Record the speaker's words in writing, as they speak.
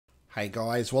Hey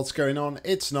guys, what's going on?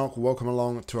 It's Nock. Welcome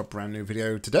along to a brand new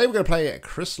video. Today we're going to play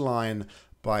Crystalline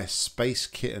by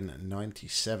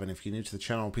Spacekitten97. If you're new to the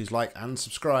channel, please like and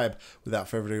subscribe. Without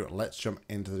further ado, let's jump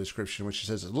into the description, which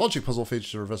says logic puzzle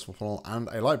features a reversible funnel and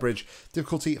a light bridge.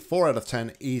 Difficulty 4 out of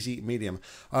 10, easy, medium.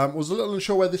 Was a little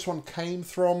unsure where this one came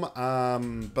from,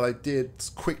 but I did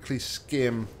quickly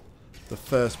skim the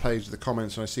first page of the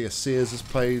comments and I see a Sears has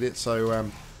played it,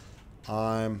 so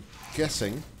I'm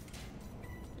guessing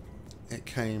it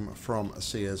came from a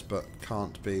Sears, but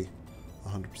can't be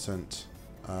 100%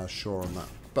 sure on that.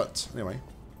 But anyway,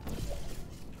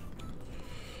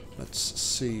 let's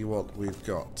see what we've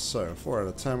got. So 4 out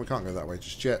of 10. We can't go that way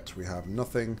just yet. We have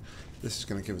nothing. This is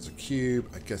going to give us a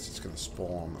cube. I guess it's going to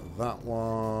spawn that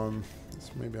one.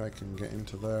 So maybe I can get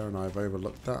into there and I've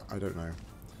overlooked that. I don't know.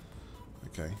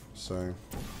 Okay, so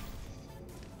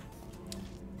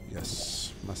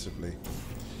yes, massively.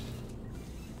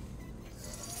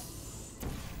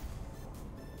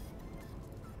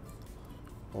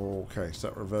 Okay, so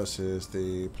that reverses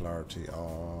the polarity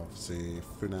of the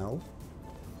funnel.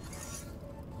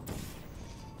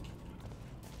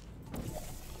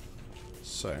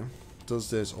 So, does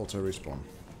this auto respawn?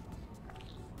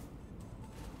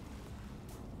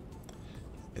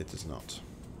 It does not.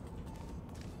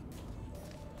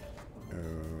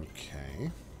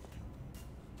 Okay.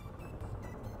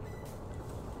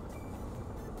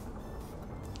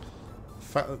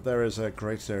 The fact that there is a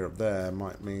greater area up there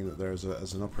might mean that there is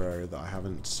an upper area that I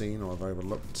haven't seen or I've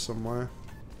overlooked somewhere.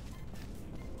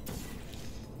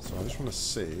 So I just want to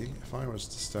see, if I was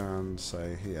to stand,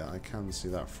 say, here, I can see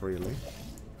that freely.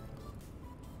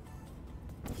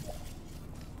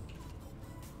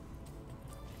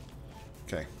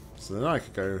 Okay, so then I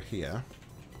could go here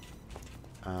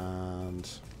and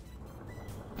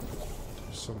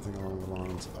do something along the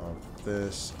lines of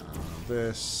this and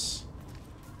this.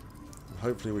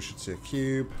 Hopefully we should see a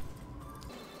cube.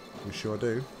 We sure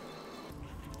do.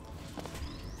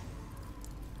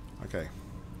 Okay.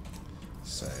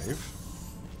 Save.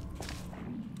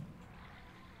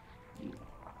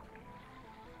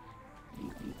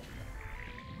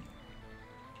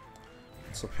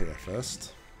 What's up here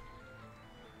first?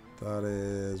 That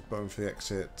is button for the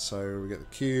exit. So we get the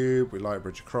cube, we light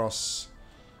bridge across,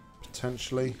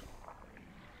 potentially.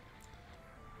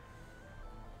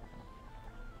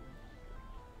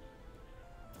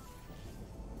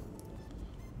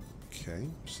 Okay,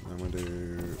 so then we'll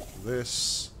do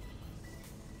this.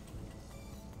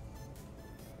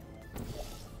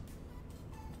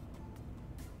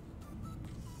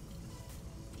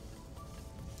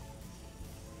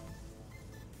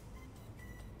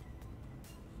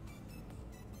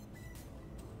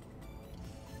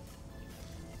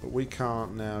 But we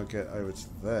can't now get over to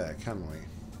there, can we?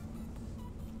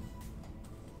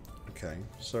 Okay,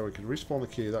 so we can respawn the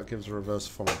queue, that gives a reverse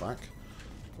funnel back.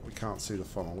 We can't see the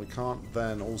funnel. We can't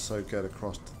then also get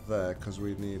across to there because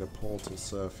we need a portal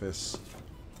surface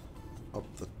up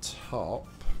the top.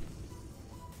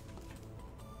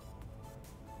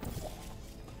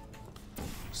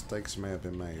 Mistakes may have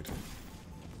been made.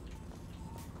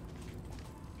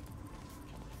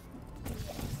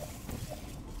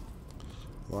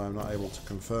 Though I'm not able to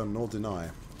confirm nor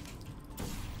deny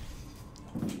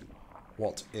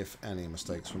what, if any,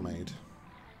 mistakes were made.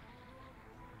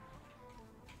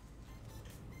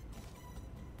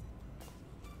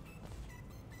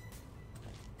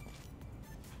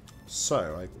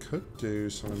 So, I could do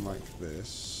something like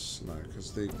this. No,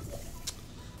 because the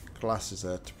glass is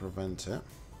there to prevent it.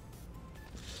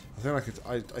 I think I could.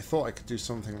 I thought I could do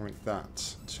something like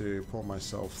that to pull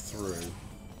myself through.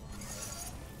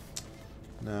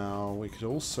 Now, we could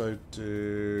also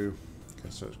do... Okay,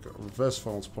 so it's got a reverse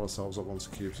funnel to pull ourselves up once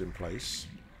the cube's in place.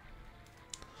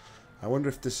 I wonder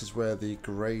if this is where the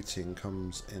grating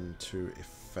comes into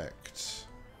effect.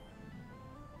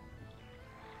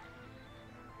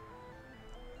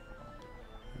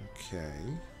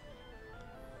 Okay,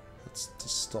 that's to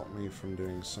stop me from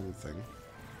doing something.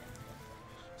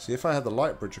 See, if I had the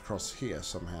light bridge across here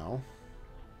somehow.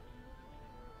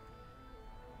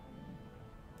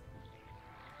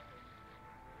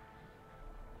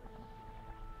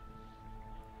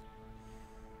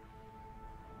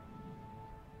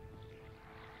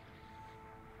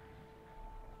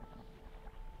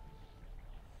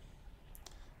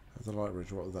 The light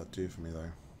bridge, what would that do for me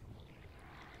though?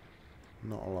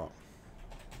 Not a lot.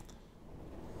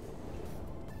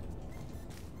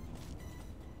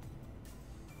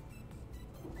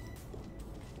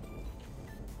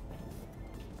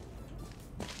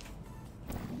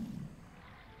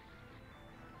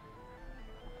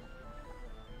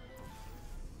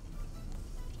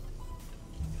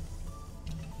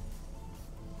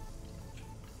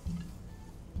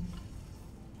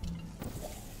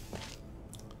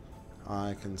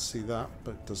 I can see that,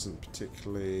 but it doesn't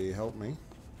particularly help me.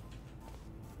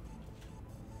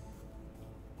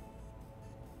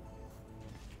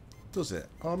 Does it?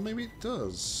 Oh, maybe it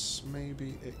does.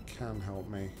 Maybe it can help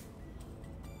me.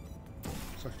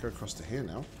 So I can go across to here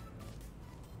now.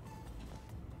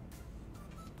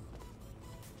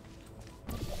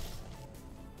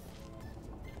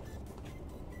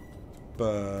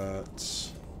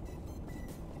 But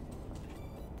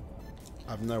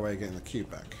I have no way of getting the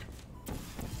cube back.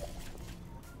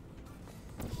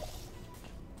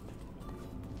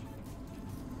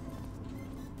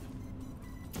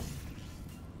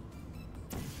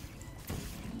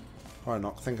 Alright,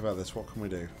 Nock, think about this. What can we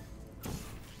do?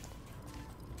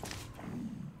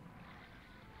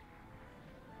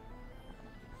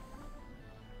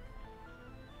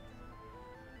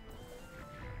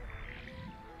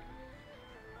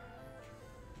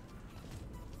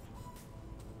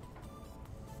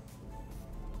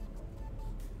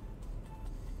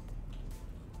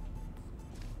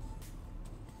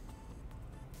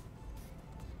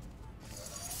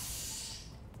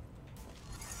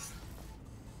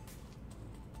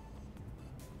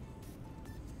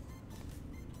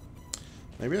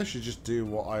 Maybe I should just do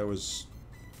what I was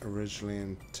originally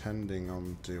intending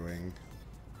on doing.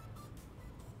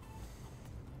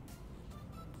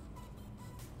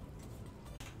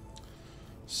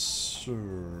 So,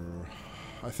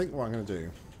 I think what I'm going to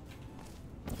do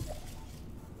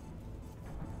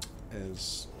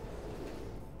is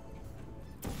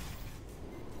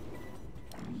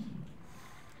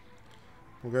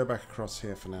we'll go back across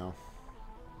here for now.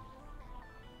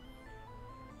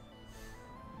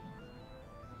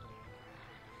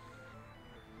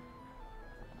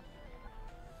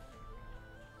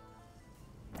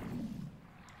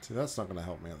 See, that's not going to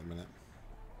help me at the minute.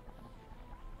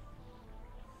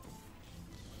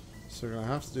 So we're going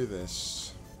to have to do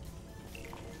this.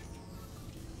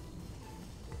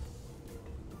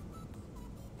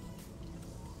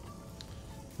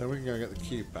 Then we can go get the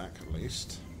cube back at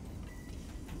least.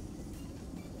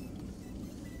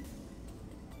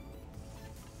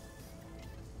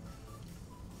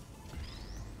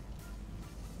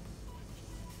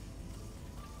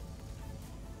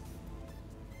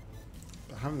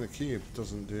 But having the cube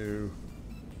doesn't do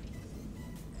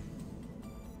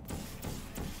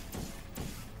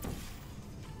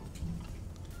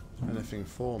anything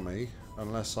for me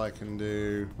unless I can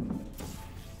do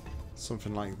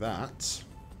something like that.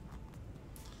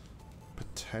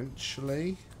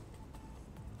 Potentially.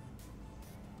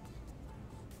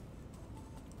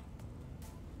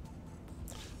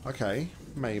 Okay,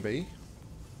 maybe.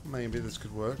 Maybe this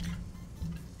could work.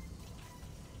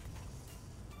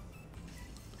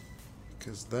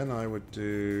 Because then I would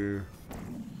do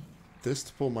this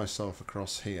to pull myself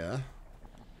across here.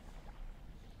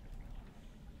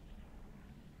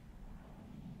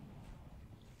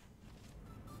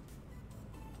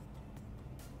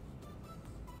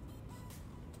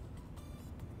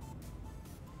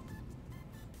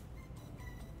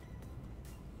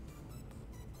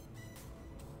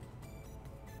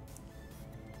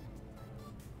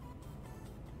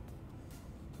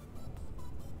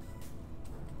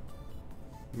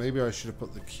 Maybe I should have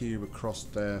put the cube across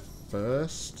there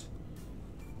first.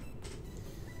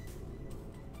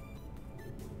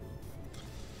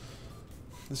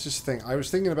 Let's just think. I was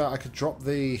thinking about I could drop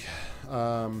the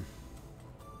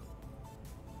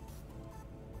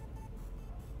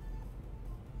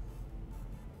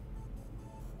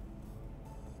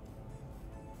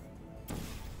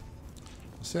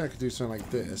say I could do something like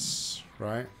this,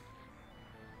 right?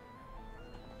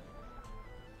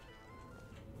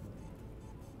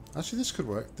 Actually, this could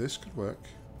work. This could work.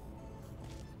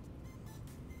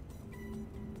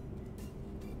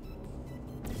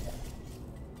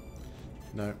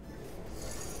 No.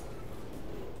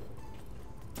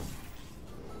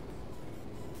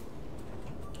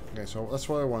 Okay, so that's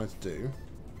what I wanted to do.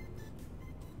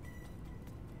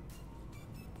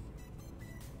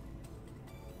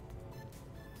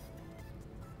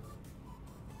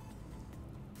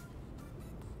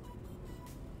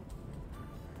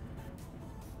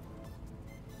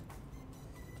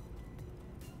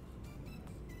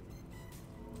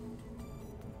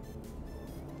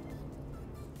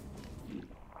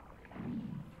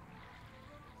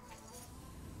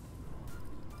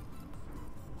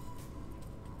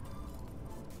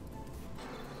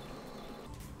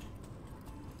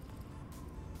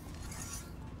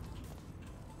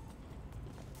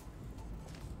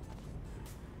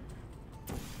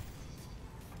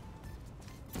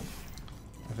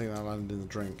 I think that landed in the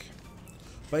drink.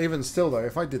 But even still though,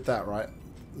 if I did that right,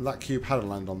 that cube had a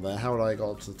land on there, how would I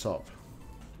got up to the top?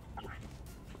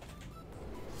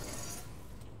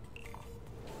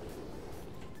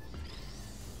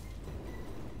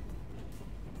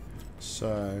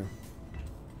 So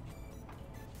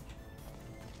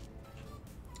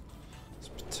it's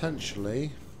potentially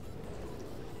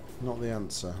not the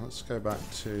answer. Let's go back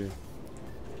to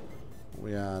what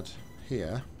we had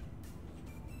here.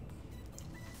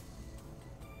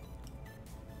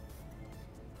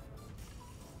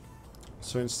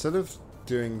 So instead of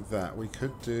doing that, we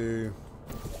could do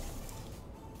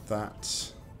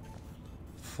that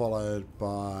followed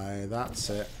by,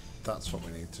 that's it. That's what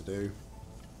we need to do.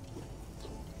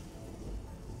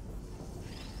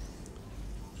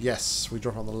 Yes, we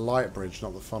drop on the light bridge,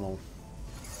 not the funnel.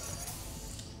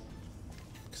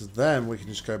 Because then we can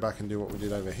just go back and do what we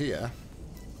did over here,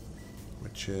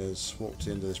 which is walk to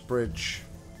the end of this bridge.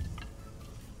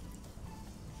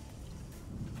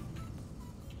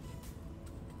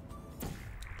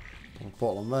 Put a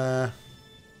bottle on there.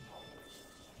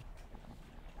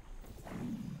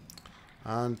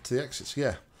 And to the exits,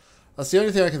 yeah. That's the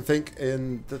only thing I can think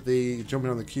in that the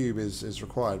jumping on the cube is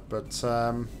required. But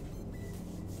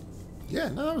yeah,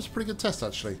 no, that was a pretty good test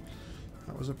actually.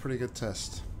 That was a pretty good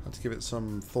test. Had to give it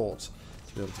some thought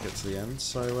to be able to get to the end.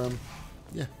 So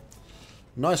yeah,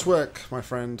 nice work, my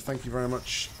friend. Thank you very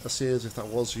much, Sears, if that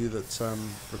was you that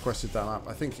requested that map.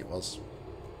 I think it was.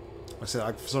 Like I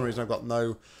said, for some reason I've got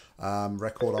no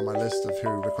record on my list of who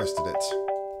requested it.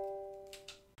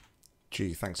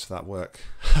 Gee, thanks for that work.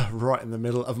 Right in the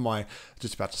middle of my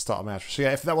just about to start my outro. So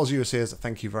yeah, if that was you, Sears,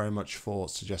 thank you very much for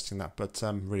suggesting that. But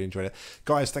really enjoyed it.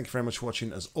 Guys, thank you very much for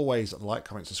watching. As always, like,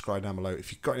 comment, subscribe down below.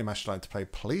 If you've got any match you'd like to play,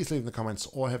 please leave in the comments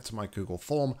or head to my Google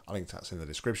form. I'll link to that in the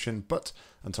description. But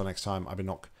until next time, I've been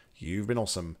Nock. You've been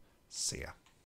awesome. See ya.